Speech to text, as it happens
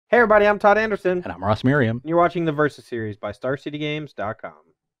Hey everybody, I'm Todd Anderson. And I'm Ross Merriam. And you're watching the Versus series by StarCityGames.com.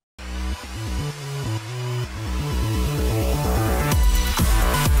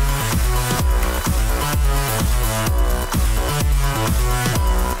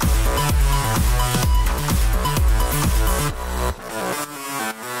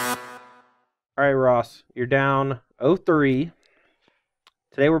 All right, Ross, you're down 0-3.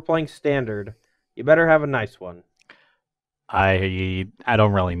 Today we're playing Standard. You better have a nice one. I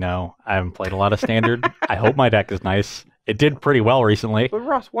don't really know. I haven't played a lot of Standard. I hope my deck is nice. It did pretty well recently. But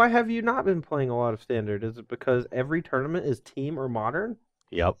Ross, why have you not been playing a lot of Standard? Is it because every tournament is Team or Modern?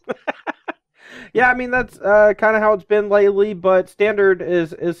 Yep. Yeah, I mean, that's kind of how it's been lately, but Standard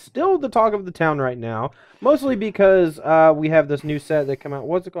is still the talk of the town right now, mostly because we have this new set that came out.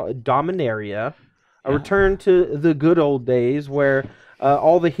 What's it called? Dominaria. A return to the good old days where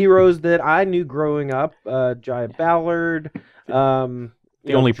all the heroes that I knew growing up, Giant Ballard, the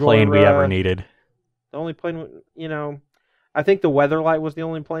only plane we ever needed. The only plane, I think the Weatherlight was the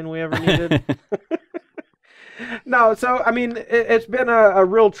only plane we ever needed. No, so, I mean, it's been a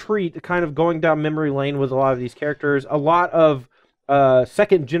real treat kind of going down memory lane with a lot of these characters. A lot of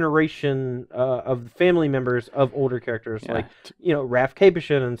second generation of family members of older characters, like, Raph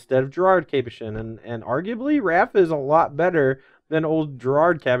Capashen instead of Gerard Capashen. And arguably, Raph is a lot better than old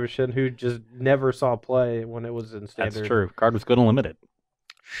Gerard Capashen, who just never saw play when it was in Standard. That's true. Card was good and limited.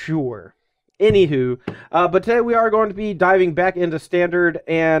 Sure. Anywho, but today we are going to be diving back into Standard,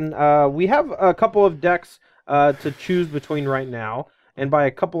 and we have a couple of decks to choose between right now. And by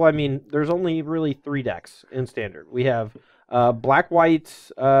a couple, I mean there's only really 3 decks in Standard. We have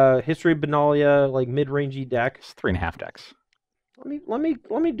Black-White's History of Benalia, like mid-rangey deck. It's 3.5 decks.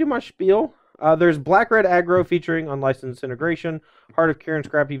 Let me do my spiel. There's Black-Red Aggro featuring Unlicensed Integration, Heart of Kieran,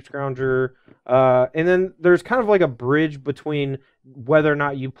 Scrapheap Scrounger, and then there's kind of like a bridge between whether or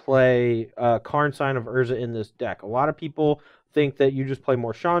not you play Karn Sign of Urza in this deck. A lot of people think that you just play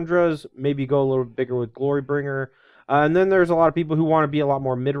more Chandras, maybe go a little bigger with Glorybringer, and then there's a lot of people who want to be a lot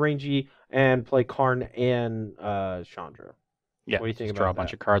more mid-rangey and play Karn and Chandra. Yeah, what do you think about draw a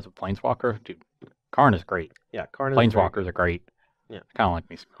bunch of cards with Planeswalker. Dude, Karn is great. Yeah, Karn is Planeswalkers are great. Yeah, kind of like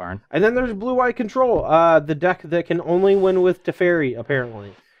me some Karn. And then there's Blue-White Control, the deck that can only win with Teferi,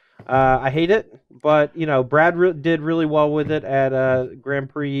 apparently. I hate it, but, Brad did really well with it at Grand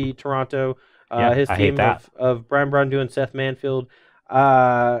Prix Toronto. His team of Brian Brown and Seth Manfield.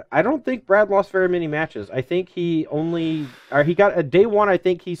 I don't think Brad lost very many matches. I think he got a day one. I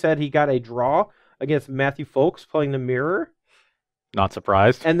think he said he got a draw against Matthew Folks playing the Mirror. Not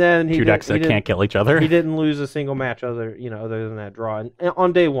surprised. And then two decks that can't kill each other. He didn't lose a single match other than that draw. And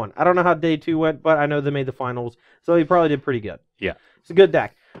on day one, I don't know how day 2 went, but I know they made the finals, so he probably did pretty good. Yeah, it's a good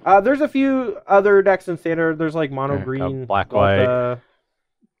deck. There's a few other decks in Standard. There's like Mono Green, Black White.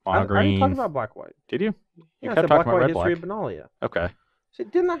 Mono Green. I didn't talk about Black White. Did you? You kept talking about History of Benalia. Okay. So,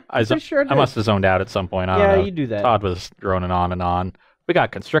 didn't I? I must have zoned out at some point. I don't know. You do that. Todd was droning on and on. We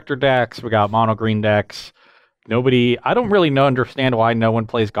got Constrictor decks. We got Mono Green decks. I don't really understand why no one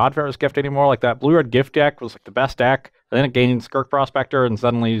plays Godfarer's Gift anymore. Like that Blue-Red Gift deck was like the best deck. And then it gained Skirk Prospector, and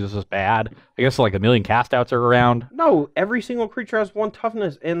suddenly it's just bad. I guess like a million castouts are around. No, every single creature has 1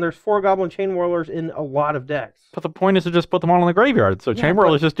 toughness, and there's 4 Goblin Chain Whirlers in a lot of decks. But the point is to just put them all in the graveyard, so Chain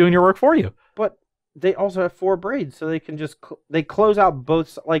Whirler is just doing your work for you. But they also have 4 braids, so they can just they close out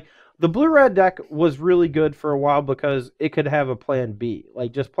both. Like the Blue-Red deck was really good for a while because it could have a plan B,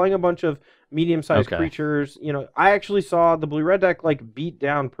 like just playing a bunch of medium-sized creatures. I actually saw the Blue-Red deck like beat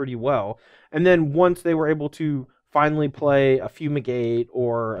down pretty well, and then once they were able to finally play a Fumigate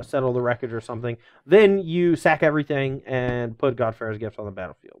or a Settle the Wreckage or something, then you sack everything and put Godfarer's Gift on the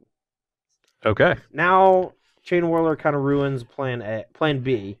battlefield. Okay. Now Chain Whirler kind of ruins plan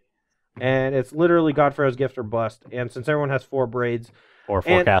B, and it's literally Godfarer's Gift or bust. And since everyone has 4 braids or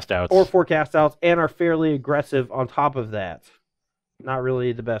 4 cast outs and are fairly aggressive on top of that, not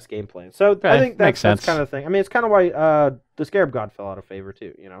really the best game plan. So I think that's kind of thing. I mean, it's kind of why the Scarab God fell out of favor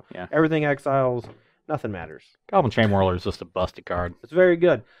too. Yeah. Everything exiles. Nothing matters. Goblin Chain Whirler is just a busted card. It's very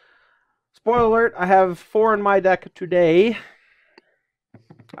good. Spoiler alert, I have 4 in my deck today.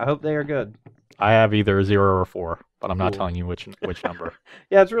 I hope they are good. I have either 0 or 4, but I'm not telling you which number.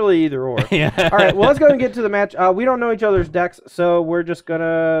 Yeah, it's really either or. Yeah. All right, well, let's go and get to the match. We don't know each other's decks, so we're just going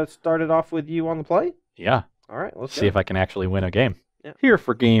to start it off with you on the play? Yeah. All right, let's see if I can actually win a game. Yeah. Here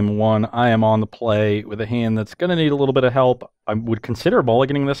for game 1, I am on the play with a hand that's going to need a little bit of help. I would consider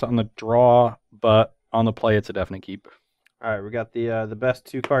mulliganing this on the draw, but on the play, it's a definite keep. All right, we got the best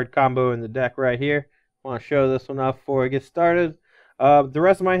 2-card combo in the deck right here. I want to show this one off before I get started. The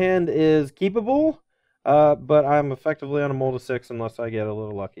rest of my hand is keepable. But I'm effectively on a mold of 6 unless I get a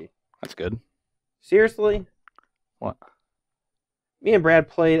little lucky. That's good. Seriously? What? Me and Brad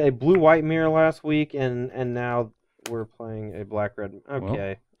played a blue-white mirror last week, and now we're playing a black-red.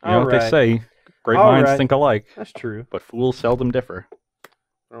 Okay. You know what they say. Great All minds right. think alike. That's true. But fools seldom differ.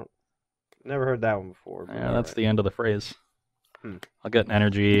 Never heard that one before. Yeah, that's the end of the phrase. Hmm. I'll get an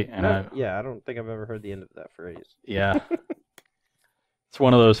energy and Yeah, I don't think I've ever heard the end of that phrase. Yeah. It's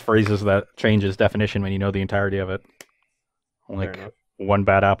one of those phrases that changes definition when you know the entirety of it. Like, one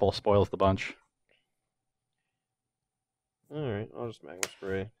bad apple spoils the bunch. Alright, I'll just magma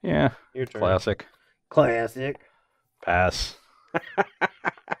spray. Yeah. Your turn. Classic. Pass.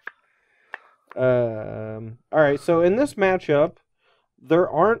 Alright, so in this matchup, there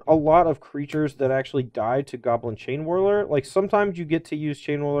aren't a lot of creatures that actually die to Goblin Chain Whirler. Like, sometimes you get to use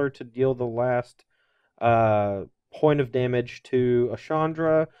Chain Whirler to deal the last point of damage to a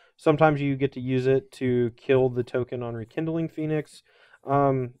Chandra. Sometimes you get to use it to kill the token on Rekindling Phoenix.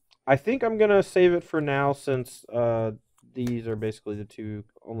 I think I'm going to save it for now since these are basically the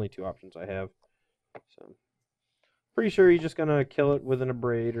only two options I have. So, pretty sure you're just going to kill it with an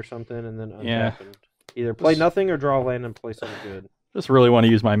Abrade or something and then untap and either play nothing or draw a land and play something good. Just really want to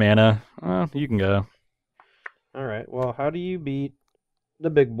use my mana. You can go. Alright, well, how do you beat the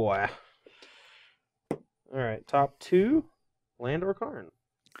big boy? Alright, top 2, land or Karn?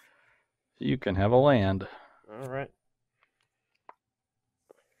 You can have a land. Alright.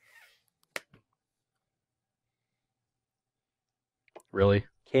 Really?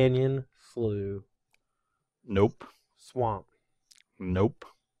 Canyon, Slough. Nope. Swamp. Nope.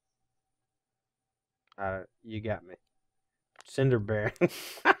 You got me. Cinder Bear.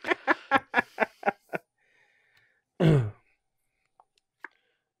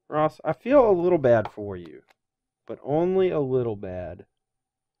 Ross, I feel a little bad for you, but only a little bad.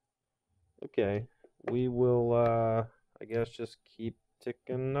 Okay, we will, I guess, just keep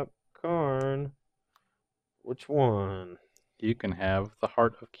ticking up Karn. Which one? You can have the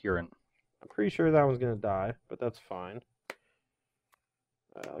Heart of Kirin. I'm pretty sure that one's going to die, but that's fine.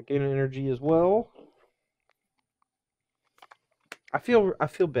 I'll gain an energy as well. I feel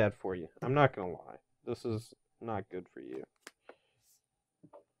bad for you. I'm not going to lie. This is not good for you.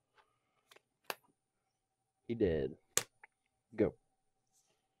 He did. Go.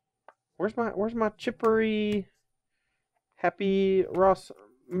 Where's my chippery happy Ross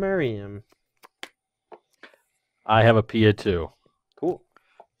Merriam? I have a Pia too. Cool.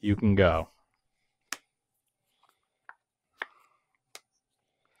 You can go.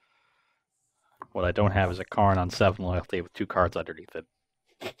 What I don't have is a Karn on 7 loyalty with 2 cards underneath it.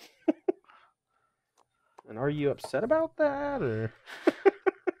 And are you upset about that, or?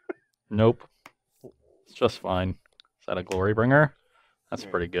 Nope. It's just fine. Is that a Glory Bringer? That's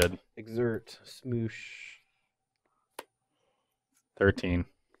pretty good. Exert. Smoosh. 13.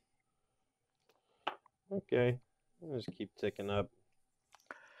 Okay. I'll just keep ticking up.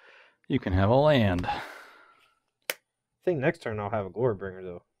 You can have a land. I think next turn I'll have a Glory Bringer,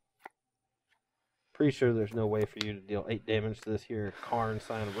 though. Pretty sure there's no way for you to deal 8 damage to this here Karn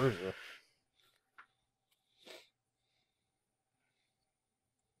Sign of Urza.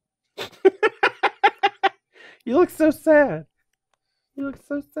 You look so sad. You look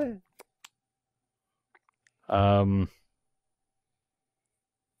so sad.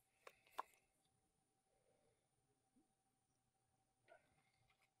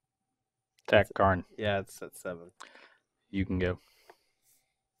 Attack Karn. Yeah, it's at 7. You can go.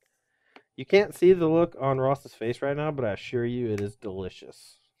 You can't see the look on Ross's face right now, but I assure you it is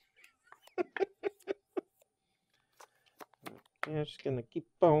delicious. Yeah, just gonna keep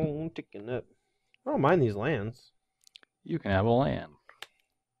on ticking up. I don't mind these lands. You can have a land.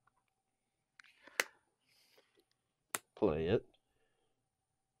 Play it.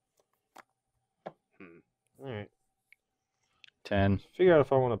 Alright. 10. Figure out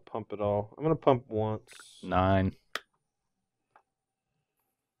if I want to pump it all. I'm gonna pump once. 9.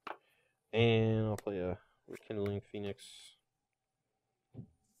 And I'll play a Rekindling Phoenix.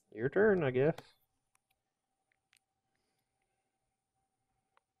 Your turn, I guess.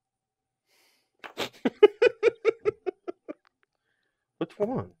 Which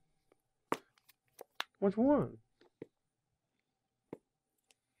one? Which one?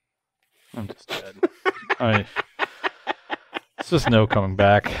 I'm just dead. It's just no coming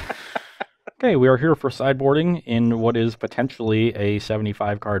back. Okay, we are here for sideboarding in what is potentially a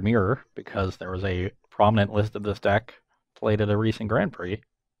 75 card mirror because there was a prominent list of this deck played at a recent Grand Prix.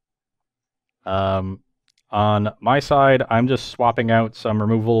 On my side, I'm just swapping out some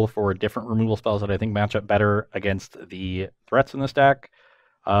removal for different removal spells that I think match up better against the threats in this deck.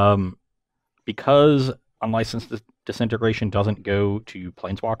 because unlicensed disintegration doesn't go to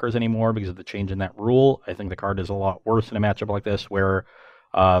planeswalkers anymore because of the change in that rule. I think the card is a lot worse in a matchup like this where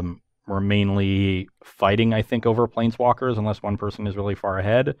we're mainly fighting, I think, over planeswalkers unless one person is really far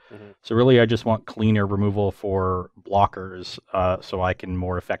ahead. Mhm. So really, I just want cleaner removal for blockers so I can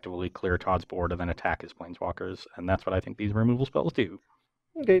more effectively clear Todd's board and then attack his planeswalkers. And that's what I think these removal spells do.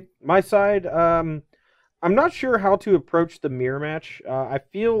 Okay, my side. I'm not sure how to approach the mirror match. I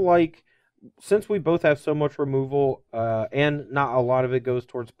feel like since we both have so much removal, and not a lot of it goes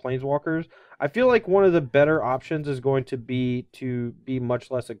towards planeswalkers, I feel like one of the better options is going to be much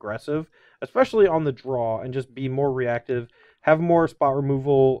less aggressive, especially on the draw, and just be more reactive. Have more spot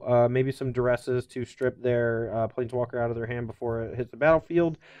removal, maybe some duresses to strip their planeswalker out of their hand before it hits the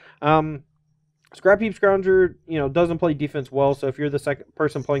battlefield. Scrap Heap Scrounger, doesn't play defense well, so if you're the second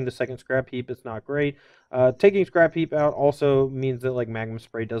person playing the second Scrap Heap, it's not great. Taking Scrap Heap out also means that like Magnum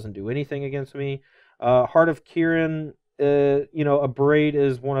Spray doesn't do anything against me. Heart of Kieran, a Braid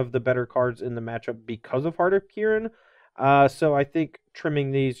is one of the better cards in the matchup because of Heart of Kieran. So I think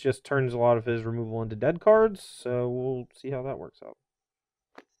trimming these just turns a lot of his removal into dead cards. So we'll see how that works out.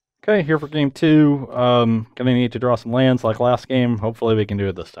 Okay, here for game 2. Gonna need to draw some lands like last game. Hopefully we can do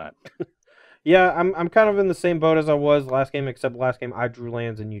it this time. Yeah, I'm kind of in the same boat as I was last game, except last game I drew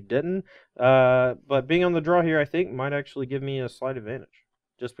lands and you didn't. But being on the draw here, I think, might actually give me a slight advantage.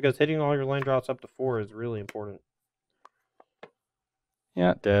 Just because hitting all your land drops up to 4 is really important.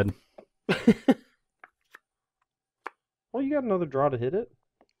 Yeah, dead. Well, you got another draw to hit it.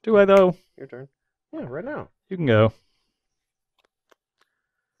 Do I, though? Your turn. Yeah, right now. You can go.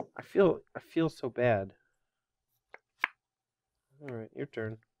 I feel so bad. All right, your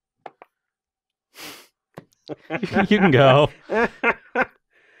turn. You can go.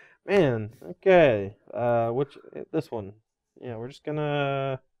 Man, okay. This one? Yeah, we're just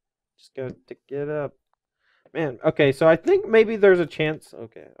gonna pick it up. Man, okay. So I think maybe there's a chance.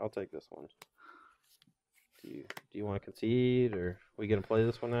 Okay, I'll take this one. Do you want to concede, or are we gonna play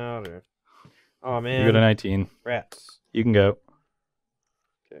this one out, or? Oh man, You go to 19. Rats. You can go.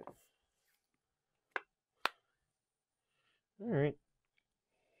 Okay. All right.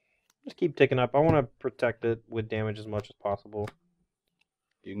 Just keep ticking up. I want to protect it with damage as much as possible.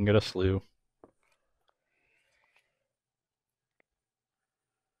 You can get a slew.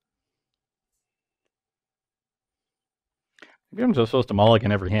 Maybe I'm just supposed to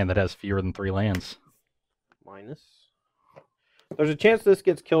mulligan every hand that has fewer than 3 lands. Minus. There's a chance this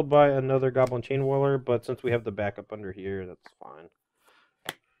gets killed by another Goblin Chainwhirler, but since we have the backup under here, that's fine.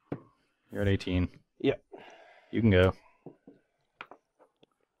 You're at 18. Yep. You can go.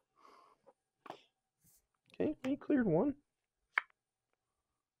 Okay, he cleared one.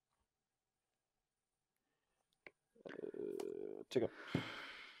 Tick up.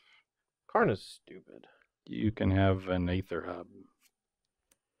 Karna's stupid. You can have an Aether Hub.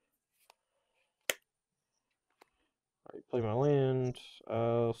 Alright, play my land.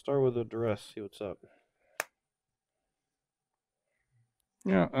 I'll start with a Duress, see what's up.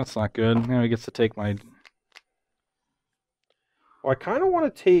 Yeah, that's not good. Now he gets to take my... Well, I kind of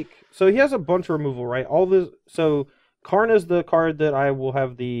want to take... So he has a bunch of removal, right? All this... So Karna's the card that I will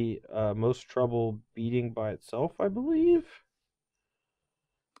have the most trouble beating by itself, I believe.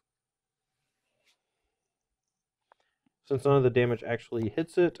 Since none of the damage actually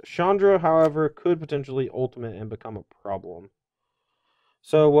hits it. Chandra, however, could potentially ultimate and become a problem.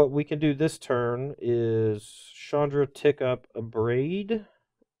 So what we can do this turn is Chandra tick up a Braid.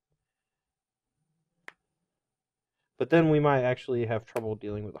 But then we might actually have trouble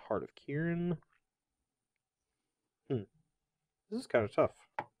dealing with the Heart of Kieran. This is kind of tough.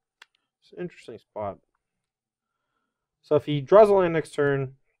 It's an interesting spot. So if he draws a land next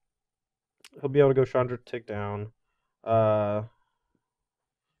turn, he'll be able to go Chandra tick down. Can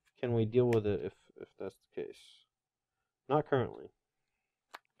we deal with it if that's the case? Not currently.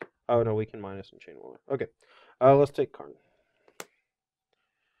 Oh no, we can minus and Chainwhirler. Okay. Let's take Karn.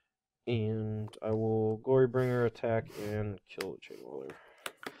 And I will Glorybringer attack and kill the Chainwhirler.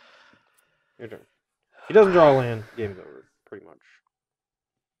 Your turn. If he doesn't draw a land, game's over, pretty much.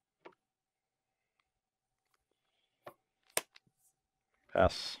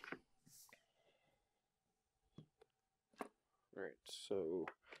 Pass. Alright, so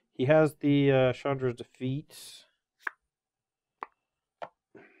he has the Chandra's Defeat.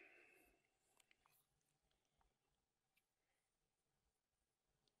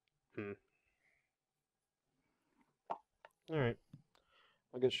 Alright.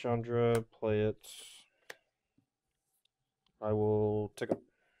 I'll get Chandra, play it. I will tick up.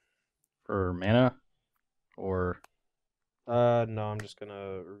 For mana? Or... No, I'm just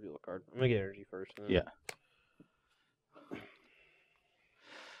gonna reveal a card. I'm gonna get energy first. And then... Yeah.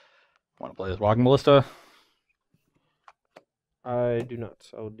 Want to play this Walking Ballista? I do not.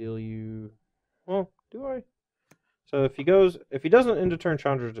 I'll deal you. Well, do I? So if he doesn't end a turn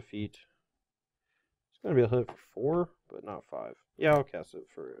Chandra's defeat, it's gonna be a hit for 4, but not 5. Yeah, I'll cast it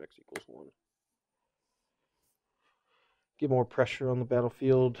for X equals 1. Get more pressure on the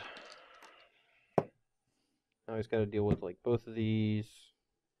battlefield. Now he's got to deal with like both of these.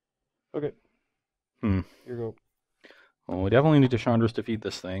 Okay. Here you go. Well, we definitely need to Chandra's defeat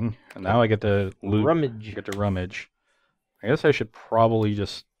this thing, and now I get to loot. Rummage. Get to rummage. I guess I should probably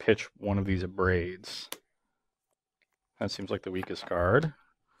just pitch one of these Abrades. That seems like the weakest card.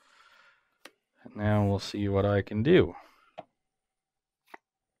 And now we'll see what I can do.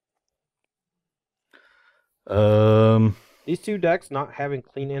 These two decks not having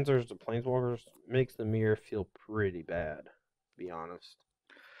clean answers to Planeswalkers makes the mirror feel pretty bad, to be honest.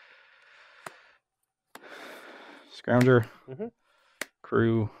 Scrounger. Mm-hmm.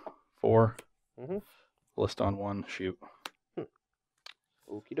 Crew 4. Mm-hmm. List on 1. Shoot.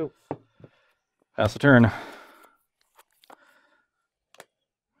 Okie doke. Pass the turn. I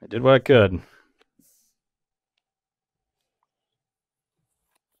did what I could.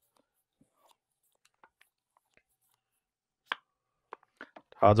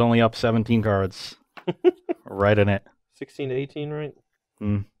 Todd's only up 17 cards. Right in it. 16 to 18, right?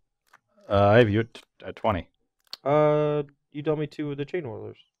 I have you at 20. You dealt me 2 with the Chain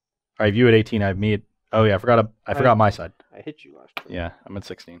Whirlers. I have you at 18. I have me at... Oh, yeah, I forgot my side. I hit you last time. Yeah, I'm at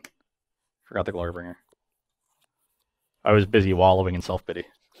 16. Forgot the Glorybringer. I was busy wallowing in self-pity.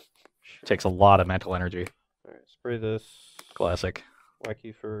 Takes a lot of mental energy. Alright, spray this. Classic. Whack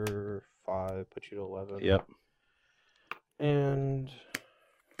you for 5, put you to 11. Yep. And...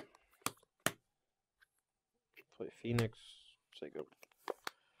 play Phoenix. Say go.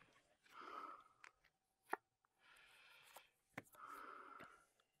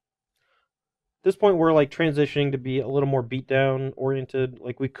 At this point, we're like transitioning to be a little more beatdown oriented.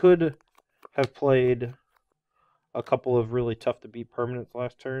 Like we could have played a couple of really tough to beat permanents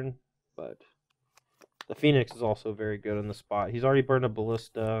last turn, but the Phoenix is also very good in the spot. He's already burned a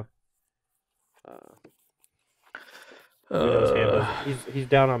Ballista. We know his hand he's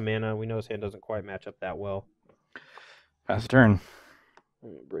down on mana. We know his hand doesn't quite match up that well. Pass the turn.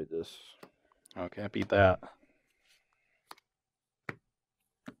 I'm gonna braid this. Okay, beat that.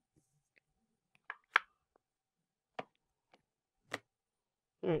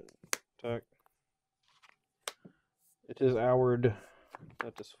 Alright, attack. It is houred.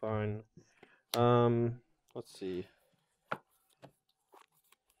 That is fine. Let's see.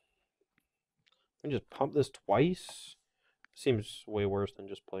 Let me just pump this twice. Seems way worse than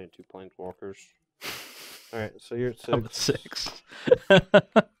just playing 2 Planeswalkers. Alright, so you're at 6. I'm at 6. Whatever.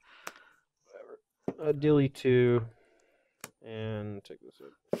 Deal you 2. And take this in.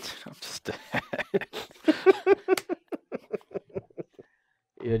 I'm just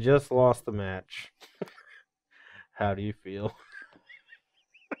You just lost the match. How do you feel?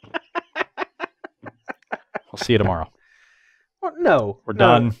 We'll see you tomorrow. Well, no. We're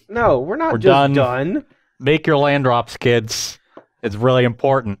done. No, we're not We're just done. done. Make your land drops, kids. It's really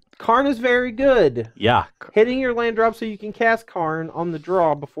important. Karn is very good. Yeah. Hitting your land drop so you can cast Karn on the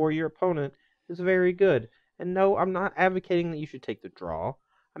draw before your opponent is very good. And no, I'm not advocating that you should take the draw.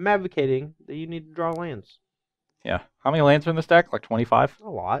 I'm advocating that you need to draw lands. Yeah. How many lands are in this deck? Like 25? A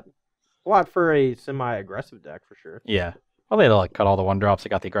lot. A lot for a semi-aggressive deck, for sure. Yeah. Well, they had to like cut all the 1-drops. They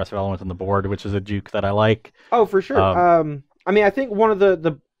got the aggressive elements on the board, which is a juke that I like. Oh, for sure. I mean, I think one of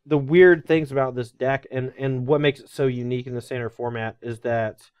the weird things about this deck and what makes it so unique in the standard format is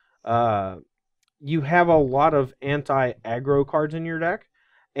that you have a lot of anti-aggro cards in your deck.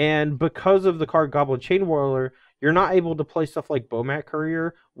 And because of the card Goblin Chain Whirler, you're not able to play stuff like Bomat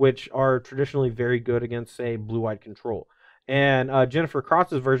Courier, which are traditionally very good against, say, Blue-White Control. And Jennifer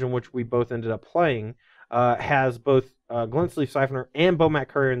Cross's version, which we both ended up playing, has both Glint Sleeve Siphoner and Bomat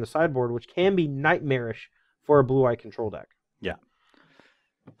Courier in the sideboard, which can be nightmarish for a Blue-White Control deck. Yeah.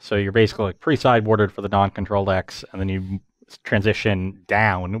 So you're basically like pre-sideboarded for the non-control decks, and then you transition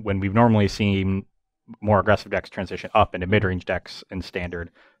down when we've normally seen more aggressive decks transition up into mid-range decks in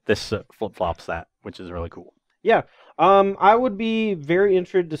standard. This flip-flops that, which is really cool. Yeah. I would be very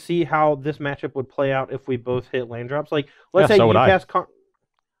interested to see how this matchup would play out if we both hit land drops. Like, let's say you cast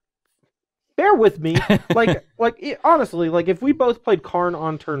bear with me. Honestly, like if we both played Karn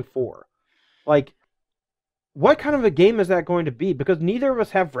on turn 4, like what kind of a game is that going to be? Because neither of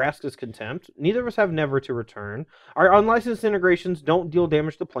us have Vraska's Contempt. Neither of us have Never to Return. Our unlicensed integrations don't deal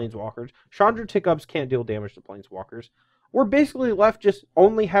damage to Planeswalkers. Chandra Tick-Ups can't deal damage to Planeswalkers. we're basically left just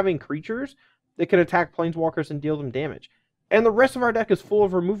only having creatures that can attack planeswalkers and deal them damage. And the rest of our deck is full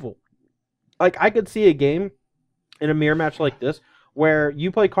of removal. Like, I could see a game in a mirror match like this where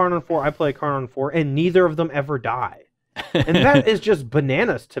you play Karn on 4, I play Karn on 4, and neither of them ever die. And that is just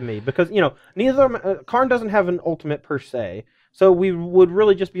bananas to me because, neither of them, Karn doesn't have an ultimate per se. So we would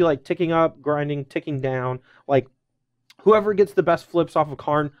really just be like ticking up, grinding, ticking down. Like, whoever gets the best flips off of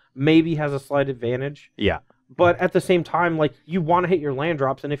Karn maybe has a slight advantage. Yeah. But at the same time, like, you want to hit your land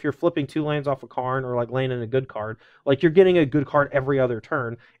drops, and if you're flipping 2 lands off of Karn or like landing a good card, like, you're getting a good card every other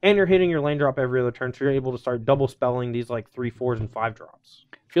turn, and you're hitting your land drop every other turn, so you're able to start double spelling these like 3, 4s, and 5 drops.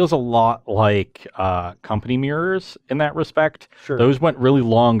 Feels a lot like company mirrors in that respect. Sure. Those went really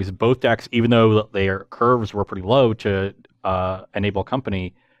long because both decks, even though their curves were pretty low to enable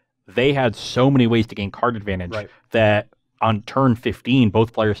company, they had so many ways to gain card advantage that on turn 15,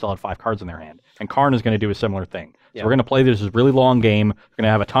 both players still had 5 cards in their hand. And Karn is going to do a similar thing. So we're going to play this really long game. We're going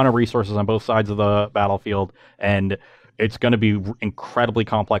to have a ton of resources on both sides of the battlefield. And it's going to be incredibly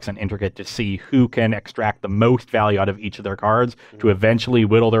complex and intricate to see who can extract the most value out of each of their cards to eventually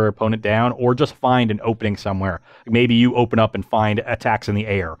whittle their opponent down or just find an opening somewhere. Maybe you open up and find attacks in the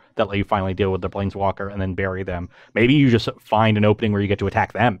air that let you finally deal with the Planeswalker and then bury them. Maybe you just find an opening where you get to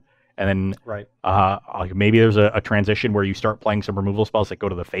attack them. And then maybe there's a transition where you start playing some removal spells that go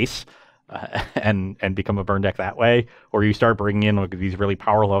to the face and become a burn deck that way. Or you start bringing in like, these really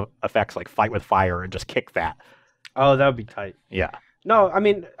powerful effects like Fight with Fire and just kick that. Oh, that would be tight. Yeah. No, I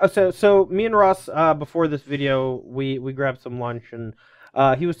mean, so me and Ross, before this video, we grabbed some lunch, and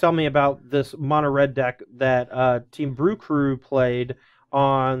he was telling me about this mono red deck that Team Brew Crew played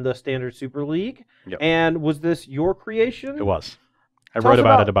on the Standard Super League. Yep. And was this your creation? It was. I wrote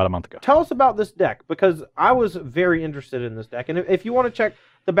about it about a month ago. Tell us about this deck, because I was very interested in this deck. And if you want to check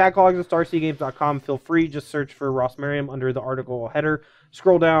the backlogs at StarCGames.com, feel free. Just search for Ross Merriam under the article header.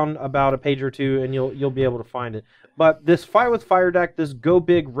 Scroll down about a page or two, and you'll be able to find it. But this Fight with Fire deck, this Go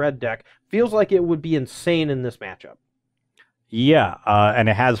Big Red deck, feels like it would be insane in this matchup. Yeah, and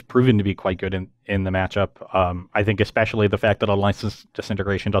it has proven to be quite good in the matchup. I think especially the fact that a License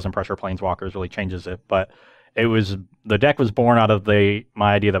Disintegration doesn't pressure Planeswalkers really changes it. But the deck was born out of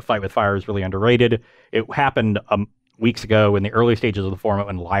my idea that Fight with Fire is really underrated. It happened weeks ago in the early stages of the format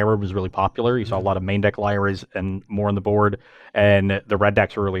when Lyra was really popular. You saw a lot of main deck Lyras and more on the board, and the red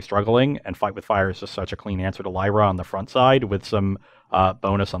decks were really struggling, and Fight with Fire is just such a clean answer to Lyra on the front side with some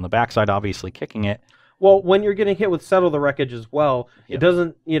bonus on the back side, obviously kicking it. Well, when you're getting hit with Settle the Wreckage as well, it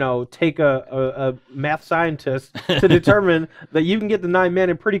doesn't, take a math scientist to determine that you can get the 9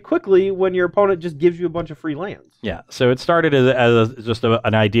 mana pretty quickly when your opponent just gives you a bunch of free lands. Yeah, so it started as just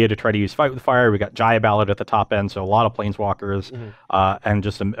an idea to try to use Fight with Fire. We got Jaya Ballad at the top end, so a lot of Planeswalkers, and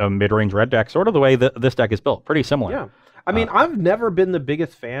just a mid-range red deck, sort of the way that this deck is built. Pretty similar. Yeah. I mean, I've never been the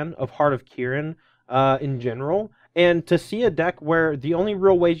biggest fan of Heart of Kiran in general. And to see a deck where the only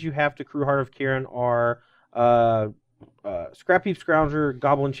real ways you have to crew Heart of Kiran are Scrap Heap Scrounger,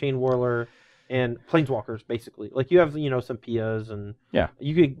 Goblin Chain Whirler, and Planeswalkers, basically. Like, you have, some Pias, and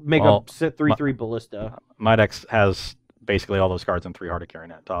you could make a 3/3 Ballista. My deck has basically all those cards in 3 Heart of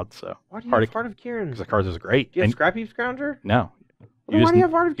Kiran at Todd, so... Why do you have Heart of Kiran? Because the cards is great. Do you have Scrap Heap Scrounger? No. Well, why do you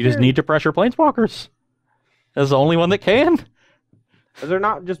have Heart of Kiran? You just need to pressure Planeswalkers. That's the only one that can. Is there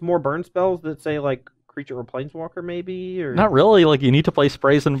not just more burn spells that say, like, creature or planeswalker maybe, or not really? Like, you need to play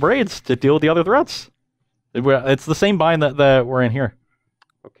Sprays and Braids to deal with the other threats. It's the same bind that we're in here.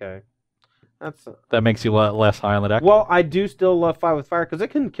 Okay, that makes you less high on the deck. Well, I do still love Fight with Fire because it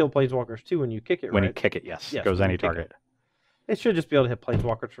can kill planeswalkers too when you kick it. When you kick it, yes, it goes any target. It should just be able to hit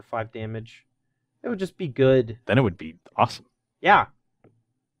planeswalkers for 5 damage. It would just be good. Then it would be awesome. Yeah,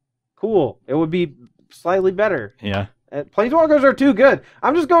 cool. It would be slightly better. Yeah. Planeswalkers are too good.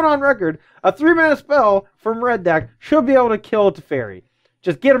 I'm just going on record. A 3-mana spell from red deck should be able to kill a Teferi.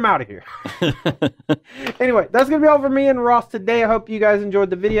 Just get them out of here. Anyway, that's going to be all for me and Ross today. I hope you guys enjoyed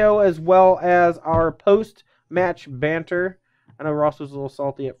the video as well as our post-match banter. I know Ross was a little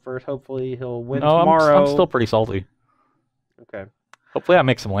salty at first. Hopefully he'll win tomorrow. I'm still pretty salty. Okay. Hopefully I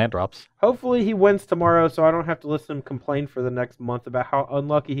make some land drops. Hopefully he wins tomorrow so I don't have to listen to him complain for the next month about how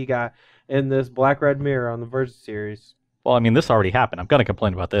unlucky he got in this Black-Red Mirror on the Versus series. Well, I mean, this already happened. I'm going to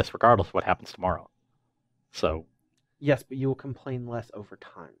complain about this regardless of what happens tomorrow. So... Yes, but you will complain less over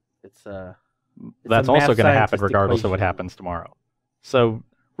time. That's also going to happen regardless of what happens tomorrow. So,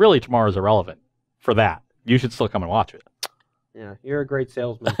 really, tomorrow's irrelevant for that. You should still come and watch it. Yeah, you're a great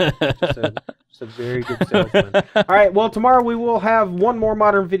salesman. just a very good salesman. All right, well, tomorrow we will have one more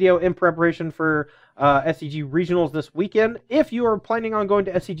Modern video in preparation for SCG Regionals this weekend. If you are planning on going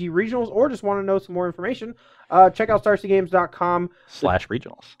to SCG Regionals or just want to know some more information, check out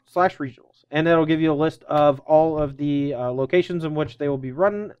starcgames.com/regionals. And it'll give you a list of all of the locations in which they will be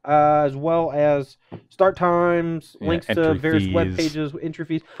run, as well as start times, links to various web pages, entry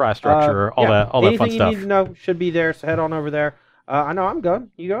fees, price structure, all that fun stuff. Anything you need to know should be there, so head on over there. I know I'm going.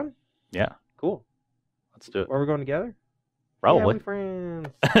 You going? Yeah. Cool. Let's do it. Are we going together? Probably. Yeah, we friends.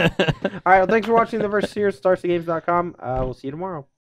 All right, well, thanks for watching the Versus here at starcgames.com. We'll see you tomorrow.